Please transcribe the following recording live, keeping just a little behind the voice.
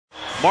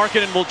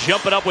Markkanen will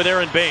jump it up with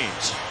Aaron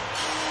Baines.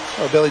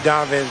 Well, Billy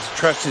Donovan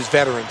trusts his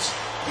veterans.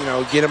 You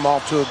know, get them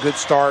off to a good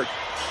start.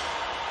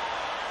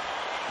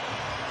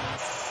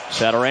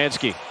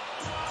 Satoransky.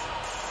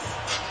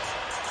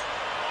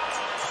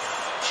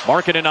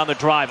 Markkanen on the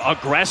drive.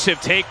 Aggressive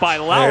take by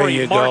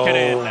Lowry.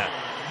 Markkanen.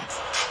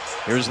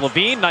 Here's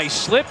Levine. Nice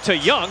slip to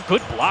Young.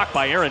 Good block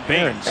by Aaron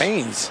Baines.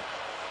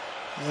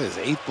 This is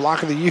his 8th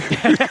block of the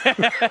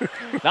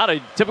year. Not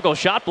a typical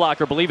shot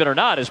blocker, believe it or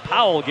not, as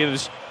Powell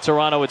gives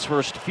Toronto its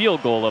first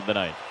field goal of the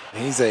night.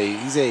 He's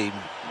a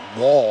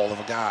wall of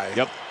a guy.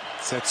 Yep.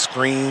 Set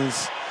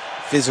screens,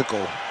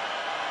 physical.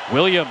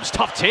 Williams,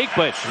 tough take,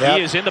 but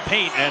he is in the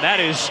paint, and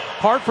that is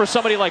hard for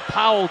somebody like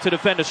Powell to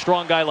defend a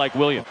strong guy like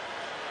Williams.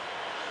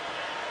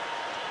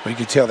 Well, you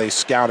can tell they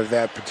scouted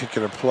that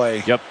particular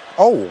play. Yep.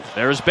 Oh.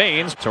 There's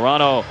Baines.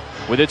 Toronto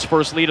with its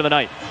first lead of the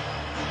night.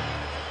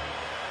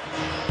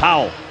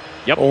 Powell.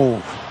 Yep. Oh.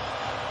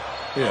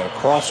 Yeah,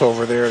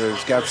 crossover there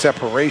that's got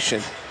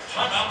separation.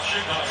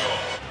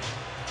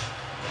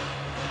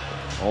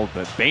 Oh,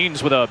 but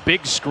Baines with a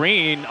big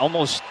screen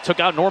almost took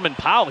out Norman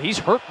Powell. He's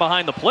hurt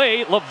behind the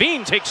play.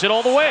 Levine takes it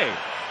all the way.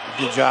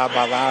 Good job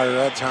by Lowry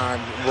that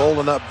time,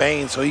 rolling up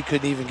Baines so he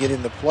couldn't even get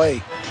into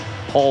play.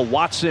 Paul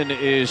Watson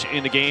is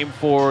in the game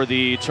for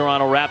the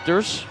Toronto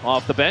Raptors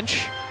off the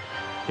bench.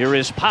 Here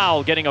is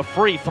Powell getting a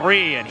free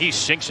three, and he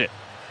sinks it.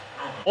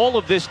 All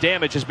of this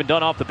damage has been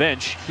done off the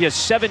bench. He has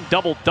 7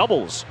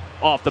 double-doubles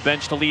off the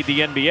bench to lead the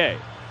NBA.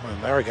 Well,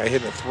 Larry got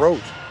hit in the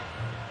throat.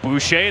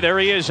 Boucher, there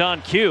he is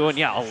on cue, and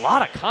yeah, a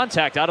lot of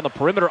contact out on the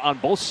perimeter on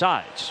both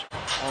sides.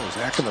 Oh,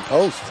 Zach in the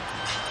post.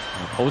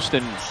 Post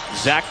and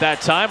Zach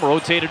that time,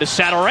 rotated to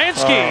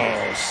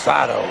Satoransky. Oh,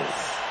 Sato.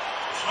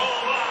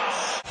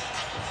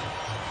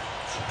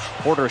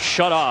 Porter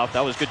shut off.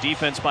 That was good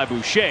defense by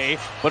Boucher,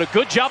 but a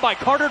good job by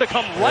Carter to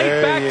come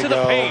right back to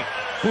the paint.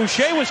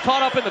 Boucher was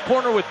caught up in the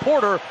corner with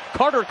Porter.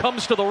 Carter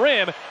comes to the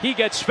rim. He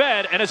gets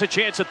fed and has a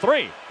chance at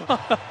 3.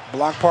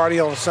 Block party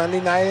on Sunday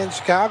night in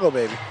Chicago,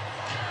 baby.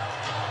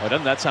 Oh,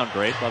 doesn't that sound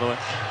great, by the way?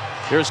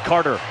 Here's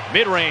Carter,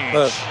 mid-range.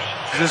 Look,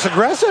 just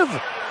aggressive.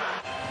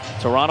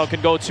 Toronto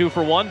can go 2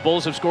 for 1.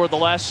 Bulls have scored the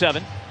last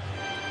 7.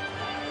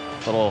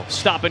 Little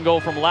stop and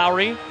go from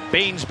Lowry.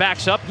 Baines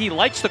backs up. He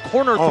likes the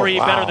corner 3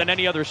 better than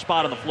any other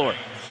spot on the floor.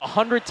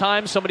 100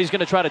 times somebody's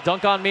going to try to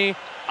dunk on me.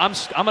 I'm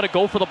going to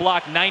go for the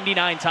block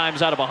 99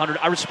 times out of 100.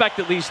 I respect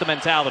at least the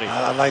mentality.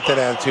 I like that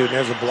attitude.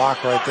 There's a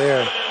block right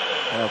there.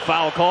 A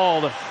foul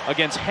called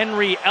against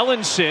Henry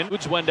Ellenson.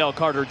 It's Wendell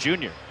Carter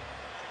Jr.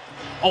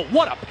 Oh,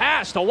 what a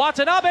pass to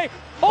Watanabe.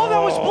 Oh, that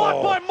was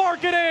blocked by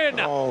Markkanen.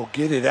 Oh,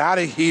 get it out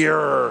of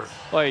here.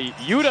 Boy,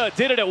 Yuta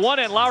did it at one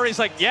end. Lowry's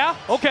like, yeah,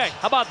 okay,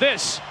 how about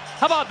this?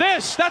 How about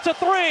this? That's a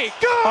 3. Good.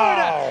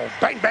 Oh,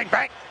 bang, bang,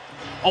 bang.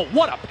 Oh,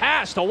 what a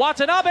pass to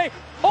Watanabe.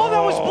 Oh, that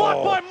was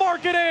blocked by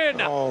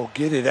Markkanen. Oh,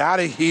 get it out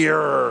of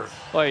here.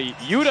 Boy,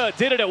 Yuta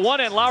did it at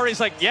one end. Lowry's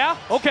like, yeah,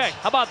 okay,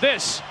 how about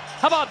this?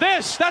 How about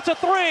this? That's a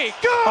 3. Good.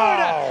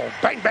 Oh,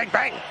 bang, bang,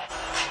 bang.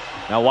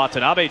 Now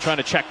Watanabe trying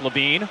to check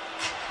Levine.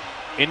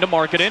 Into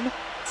Markkanen.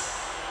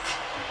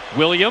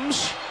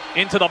 Williams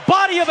into the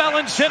body of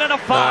Ellenson and a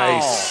foul.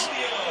 Nice.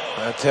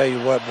 I tell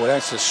you what, boy,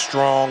 that's a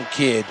strong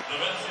kid.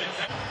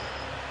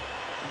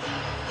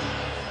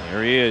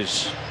 There he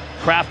is.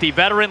 Crafty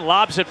veteran,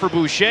 lobs it for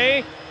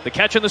Boucher. The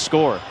catch and the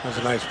score. That's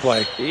a nice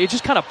play. He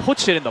just kind of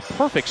puts it in the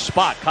perfect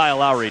spot, Kyle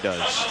Lowry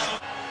does.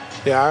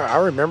 Yeah, I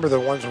remember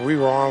the ones we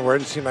were on where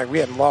it seemed like we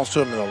hadn't lost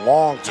to him in a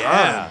long time.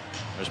 Yeah.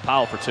 There's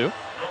Powell for 2.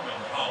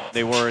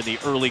 They were in the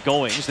early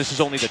goings. This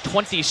is only the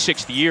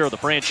 26th year of the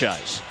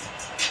franchise.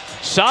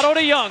 Sato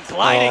to Young,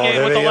 gliding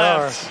in with the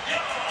left.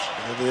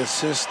 The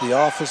assist, the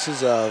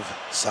offices of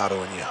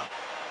Sato and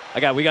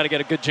Young. We got to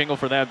get a good jingle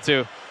for them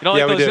too. You know,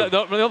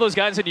 like those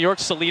guys in New York,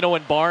 Salino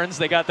and Barnes.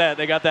 They got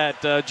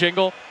that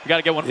jingle. We got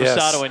to get one for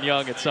Sato and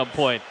Young at some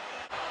point.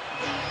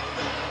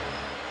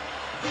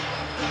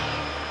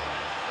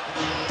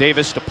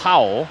 Davis to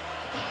Powell,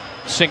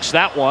 sinks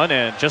that one,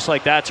 and just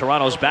like that,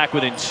 Toronto's back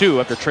within 2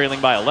 after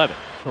trailing by 11.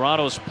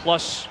 Toronto's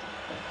plus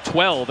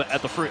 12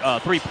 at the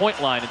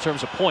three-point line in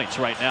terms of points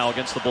right now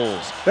against the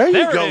Bulls. There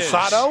you go,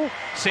 Sato.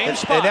 Same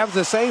spot. And that was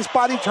the same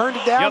spot he turned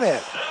it down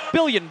at.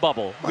 Billion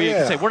bubble. We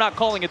can say we're not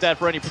calling it that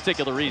for any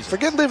particular reason.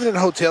 Forget living in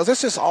hotels.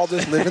 Let's just all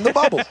just live in the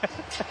bubble.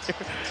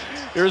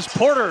 Here's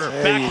Porter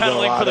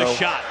backpedaling for the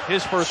shot.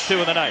 His first 2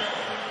 of the night.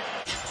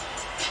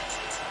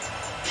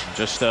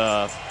 Just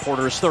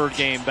Porter's 3rd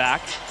game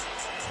back.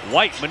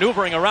 White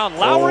maneuvering around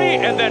Lowry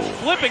and then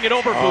flipping it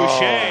over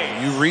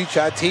Boucher. You reach,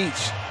 I teach.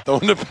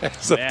 Throwing the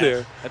pass up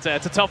there.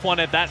 That's a tough one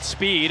at that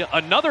speed.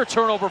 Another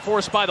turnover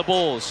forced by the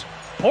Bulls.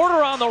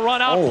 Porter on the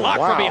run out, blocked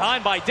from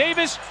behind by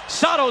Davis.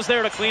 Sato's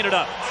there to clean it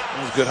up.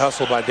 That was good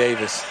hustle by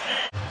Davis.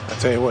 I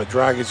tell you what,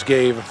 Dragic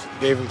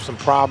gave him some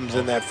problems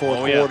in that fourth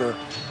quarter.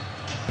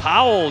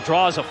 Powell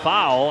draws a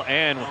foul,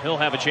 and he'll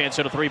have a chance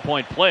at a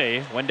 3-point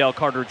play. Wendell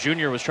Carter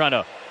Jr. was trying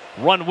to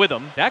run with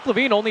him. Zach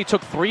LaVine only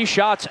took 3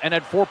 shots and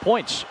had 4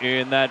 points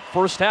in that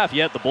first half,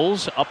 yet the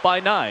Bulls up by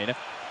 9.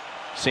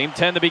 Same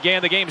 10 that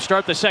began the game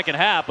start the second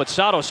half, but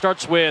Sato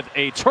starts with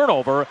a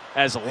turnover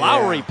as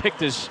Lowry picked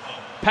his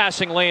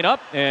passing lane up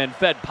and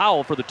fed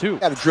Powell for the 2.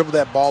 Got to dribble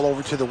that ball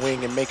over to the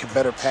wing and make a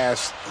better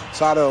pass.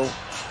 Sato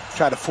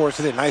tried to force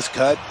it in. Nice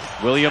cut.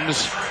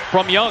 Williams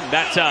from Young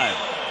that time.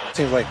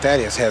 Seems like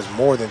Thaddeus has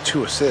more than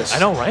 2 assists. I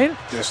know, right?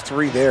 There's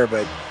 3 there,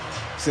 but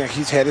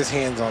he's had his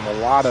hands on a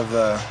lot of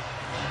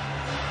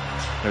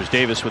There's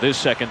Davis with his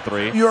second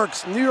 3. New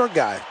York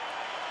guy.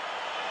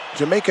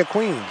 Jamaica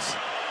Queens.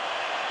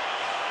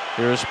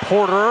 Here's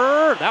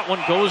Porter. That one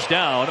goes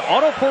down.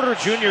 Otto Porter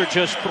Jr.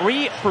 just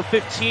 3 for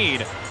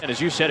 15. And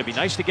as you said, it'd be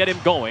nice to get him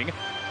going.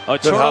 A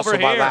turnover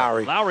here.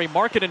 Lowry. Lowry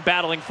marking and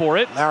battling for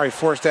it. Lowry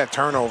forced that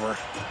turnover.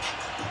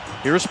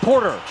 Here's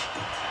Porter.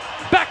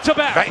 Back to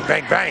back. Bang,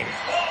 bang, bang.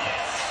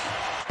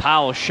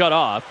 Powell shut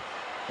off.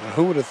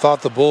 Who would have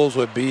thought the Bulls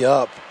would be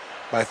up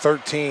by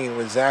 13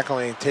 with Zach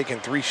Lane taking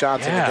 3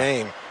 shots in the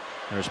game?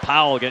 There's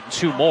Powell getting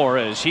 2 more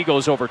as he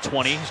goes over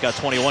 20. He's got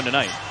 21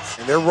 tonight.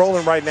 And they're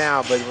rolling right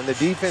now, but when the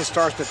defense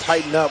starts to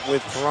tighten up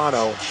with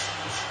Toronto.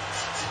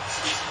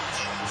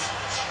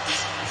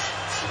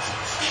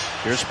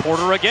 Here's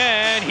Porter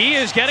again. He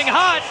is getting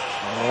hot.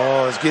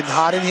 Oh, it's getting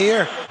hot in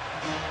here.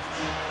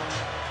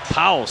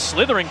 Powell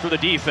slithering through the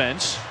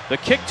defense. The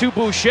kick to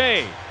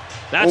Boucher.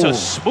 That's a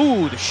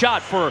smooth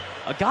shot for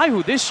a guy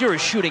who this year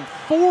is shooting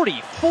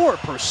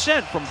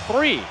 44% from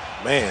 3.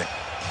 Man.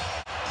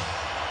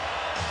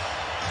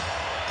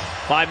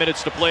 5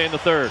 minutes to play in the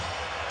third.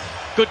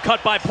 Good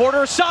cut by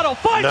Porter. Sato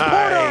finds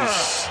Porter.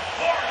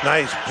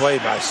 Nice play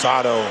by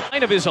Sato.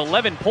 9 of his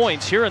 11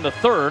 points here in the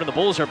third, and the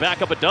Bulls are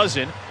back up a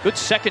dozen. Good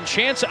second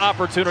chance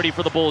opportunity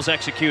for the Bulls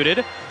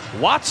executed.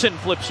 Watson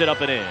flips it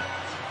up and in.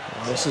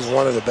 Well, this is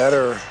one of the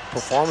better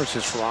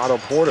performances for Otto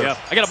Porter. Yeah,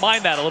 I got to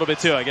mind that a little bit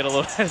too.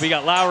 We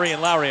got Lowry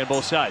and Lowry on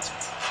both sides.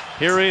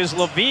 Here is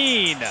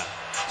Levine.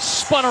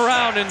 Spun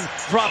around and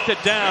dropped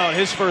it down.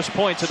 His first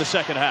points of the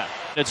second half.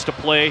 It's to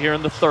play here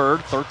in the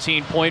third.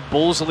 13-point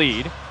Bulls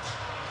lead.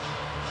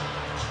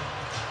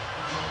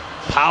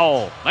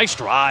 Powell, nice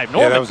drive.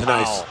 Norman that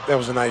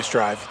was a nice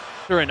drive.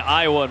 In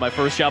Iowa in my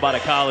first job out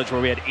of college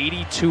where we had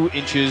 82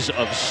 inches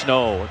of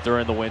snow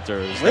during the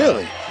winters.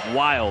 Really?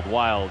 Wild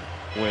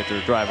winter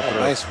driving through.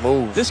 Nice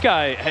move. This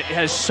guy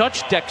has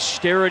such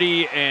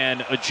dexterity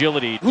and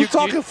agility. Who's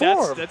talking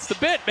for him? That's the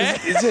bit, man.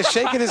 Is it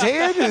shaking his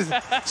head? Is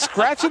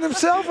scratching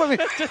himself? I mean,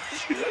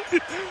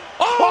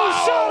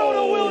 Sato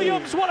to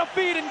Williams. What a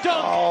feed and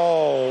dunk.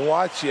 Oh,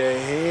 watch your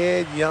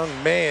head, young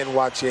man.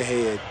 Watch your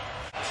head.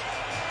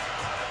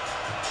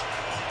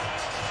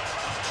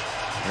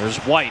 There's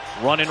White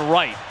running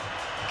right.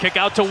 Kick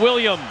out to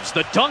Williams.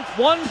 The dunk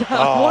one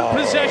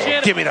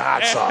possession. Give me the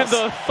hot sauce. And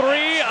the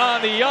 3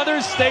 on the other.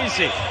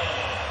 Stacey.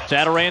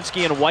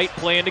 Satoransky and White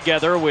playing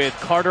together with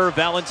Carter,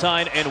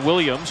 Valentine, and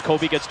Williams.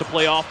 Kobe gets to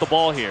play off the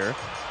ball here.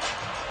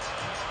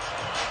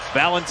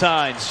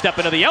 Valentine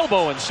stepping to the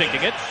elbow and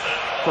sinking it.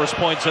 First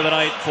points of the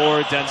night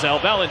for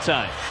Denzel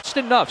Valentine. Just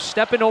enough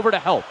stepping over to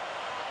help.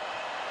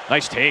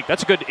 Nice take.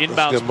 That's a good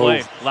inbounds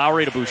play.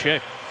 Lowry to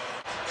Boucher.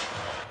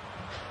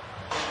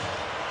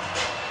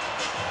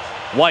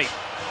 White,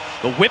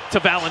 the whip to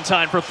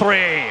Valentine for 3.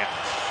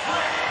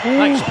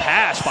 Nice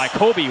pass by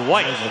Kobe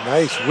White. That was a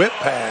nice whip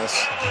pass.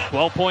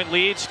 12-point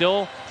lead,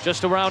 still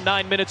just around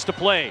 9 minutes to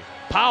play.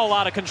 Powell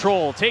out of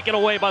control, taken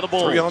away by the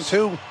Bulls. 3 on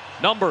 2.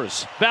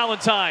 Numbers,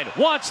 Valentine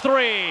wants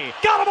 3.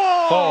 Got them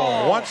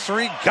all! Wants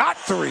 3, got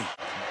 3.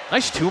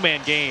 Nice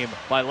 2-man game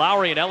by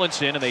Lowry and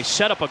Ellenson, and they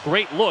set up a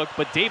great look,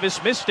 but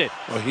Davis missed it.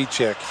 Well, he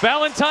checked.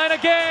 Valentine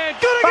again,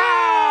 good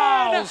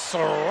again!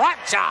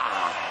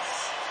 Sriracha!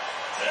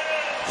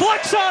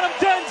 Flex on him,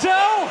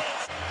 Denzel!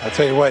 I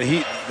tell you what,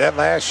 that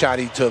last shot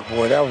he took,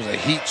 boy, that was a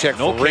heat check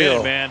for real. No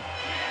kidding, man.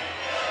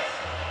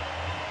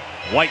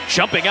 White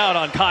jumping out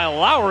on Kyle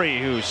Lowry,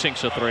 who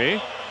sinks a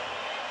 3.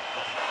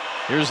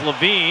 Here's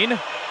Levine,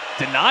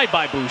 denied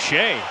by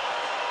Boucher.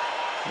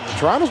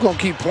 Toronto's going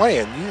to keep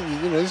playing.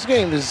 You know, this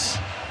game is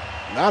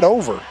not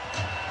over.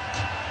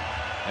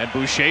 And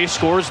Boucher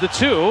scores the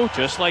 2,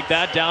 just like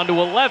that, down to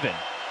 11.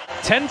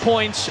 10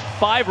 points,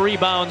 5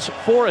 rebounds,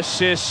 4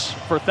 assists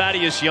for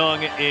Thaddeus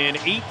Young in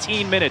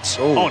 18 minutes.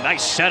 Oh,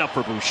 nice setup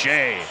for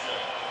Boucher.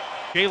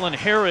 Jalen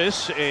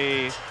Harris,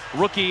 a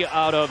rookie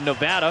out of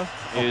Nevada,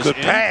 is good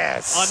in.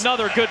 pass.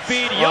 Another good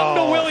feed. Young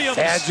to Williams.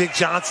 Magic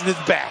Johnson is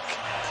back.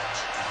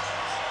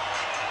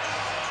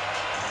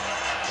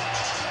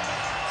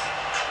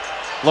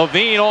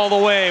 Levine all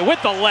the way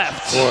with the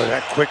left. Boy,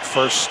 that quick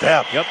first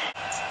step. Yep.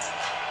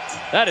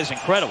 That is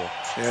incredible.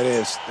 Yeah, it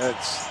is.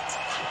 That's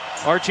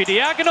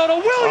Arcidiacono to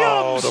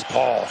Williams. Oh, to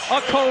Paul.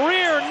 A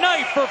career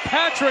night for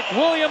Patrick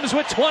Williams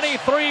with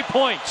 23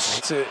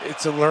 points.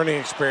 It's a learning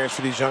experience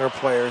for these younger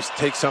players.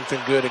 Take something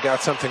good. It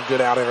got something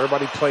good out of it.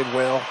 Everybody played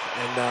well.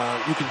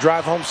 And you can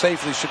drive home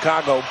safely,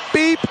 Chicago.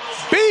 Beep,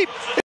 beep.